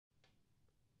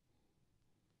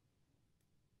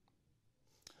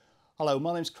Hello,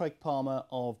 my name's Craig Palmer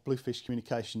of Bluefish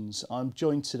Communications. I'm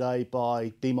joined today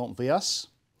by Dhimant Vyas.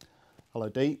 Hello,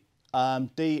 Dee.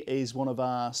 Dee is one of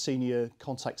our senior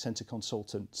contact centre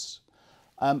consultants.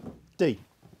 Dee,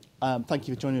 thank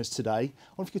you for joining us today.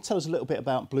 I wonder if you could tell us a little bit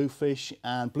about Bluefish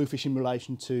and Bluefish in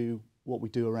relation to what we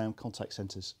do around contact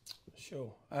centres.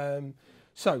 Sure.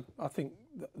 So I think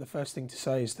the first thing to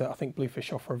say is that I think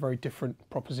Bluefish offer a very different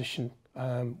proposition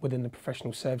within the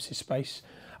professional services space.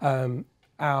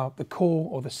 The core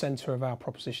or the centre of our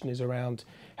proposition is around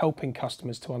helping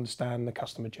customers to understand the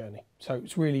customer journey. So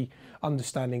it's really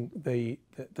understanding the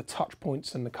touch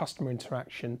points and the customer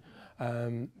interaction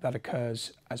that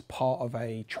occurs as part of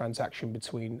a transaction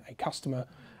between a customer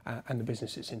and the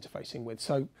business it's interfacing with.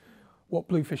 So what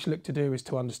Bluefish look to do is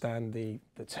to understand the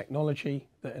technology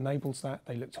that enables that.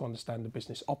 They look to understand the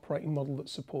business operating model that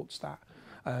supports that.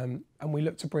 And we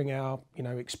look to bring our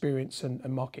experience and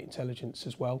market intelligence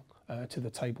as well to the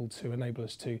table to enable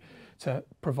us to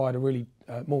provide a really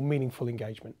more meaningful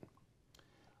engagement.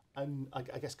 And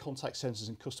I guess contact centres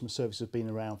and customer service have been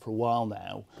around for a while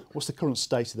now. What's the current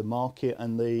state of the market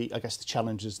and the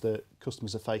challenges that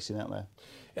customers are facing out there?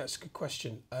 Yeah, that's a good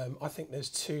question. I think there's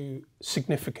two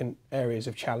significant areas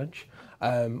of challenge.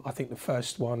 I think the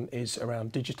first one is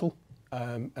around digital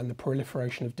and the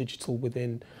proliferation of digital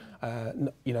within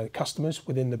customers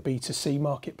within the B2C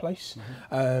marketplace,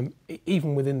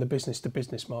 even within the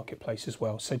business-to-business marketplace as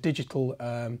well. So digital,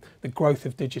 the growth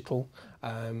of digital,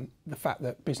 the fact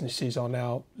that businesses are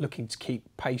now looking to keep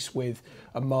pace with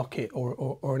a market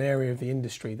or an area of the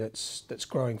industry that's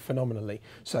growing phenomenally.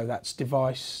 So that's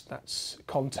device, that's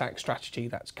contact strategy,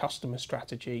 that's customer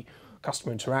strategy,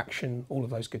 customer interaction, all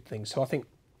of those good things. So I think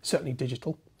certainly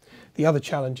digital. The other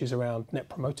challenge is around Net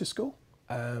Promoter Score.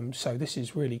 So this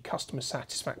is really customer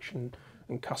satisfaction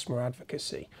and customer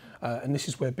advocacy. And this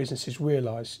is where businesses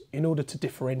realise in order to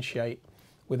differentiate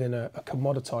within a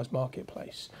commoditised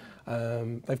marketplace,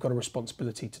 they've got a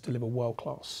responsibility to deliver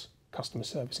world-class customer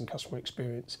service and customer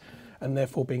experience, and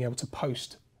therefore being able to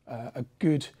post a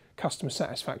good customer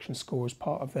satisfaction score as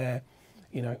part of their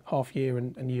half-year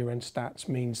and year-end stats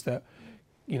means that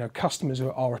customers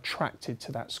are attracted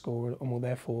to that score and will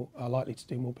therefore are likely to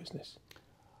do more business.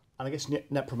 And I guess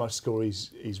Net Promoter Score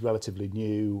is relatively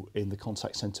new in the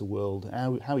contact centre world.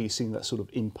 How are you seeing that sort of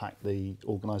impact the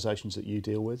organisations that you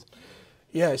deal with?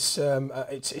 Yes,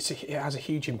 it has a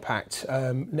huge impact.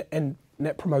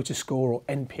 Net Promoter Score, or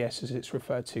NPS as it's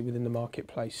referred to within the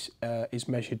marketplace, is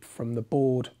measured from the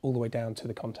board all the way down to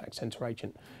the contact centre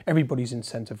agent. Everybody's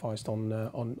incentivised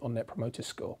on Net Promoter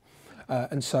Score.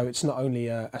 And so it's not only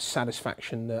a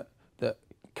satisfaction that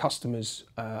customers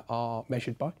are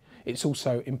measured by, it's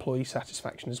also employee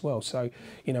satisfaction as well. So,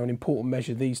 an important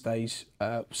measure these days,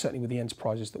 certainly with the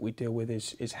enterprises that we deal with,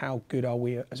 is how good are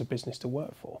we as a business to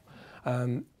work for.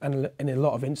 And in a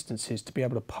lot of instances, to be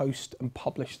able to post and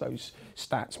publish those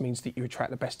stats means that you attract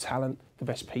the best talent, the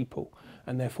best people,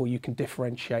 and therefore you can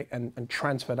differentiate and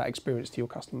transfer that experience to your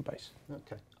customer base.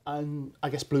 Okay. And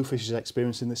I guess Bluefish's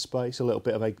experience in this space, a little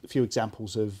bit of a few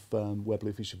examples of where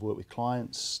Bluefish have worked with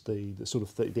clients, the sort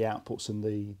of the outputs and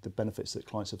the benefits that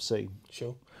clients have seen.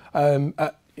 Sure.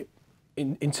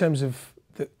 In terms of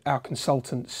our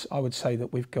consultants, I would say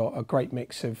that we've got a great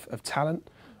mix of talent.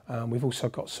 We've also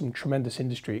got some tremendous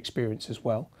industry experience as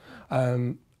well.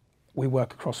 We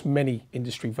work across many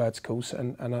industry verticals,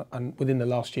 and within the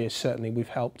last year, certainly we've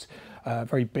helped a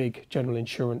very big general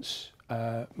insurance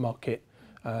market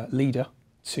leader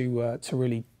to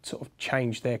really sort of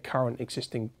change their current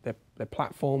existing their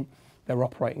platform, their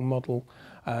operating model,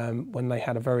 when they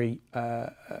had a very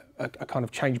a kind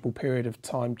of changeable period of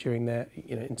time during their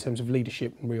in terms of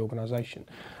leadership and reorganisation.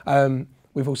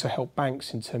 We've also helped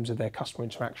banks in terms of their customer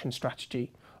interaction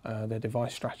strategy, their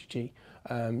device strategy.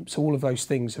 So all of those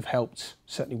things have helped,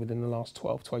 certainly within the last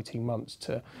 12 to 18 months,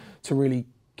 to really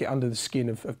get under the skin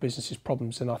of businesses'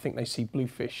 problems. And I think they see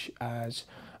Bluefish as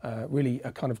really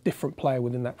a kind of different player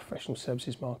within that professional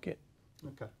services market.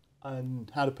 Okay. And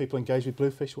how do people engage with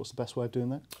Bluefish? What's the best way of doing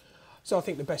that? So I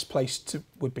think the best place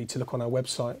would be to look on our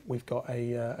website. We've got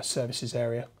a services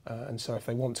area, and so if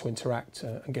they want to interact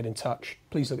and get in touch,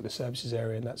 please look at the services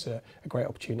area, and that's a great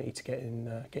opportunity to get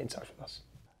in touch with us.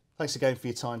 Thanks again for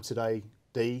your time today,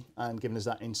 Dee, and giving us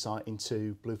that insight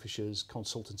into Bluefish's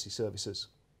consultancy services.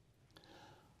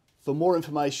 For more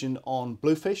information on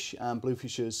Bluefish and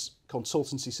Bluefish's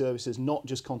consultancy services, not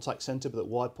just contact centre, but the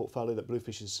wide portfolio that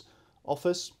Bluefish's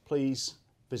offers, please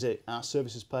visit our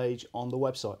services page on the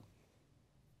website.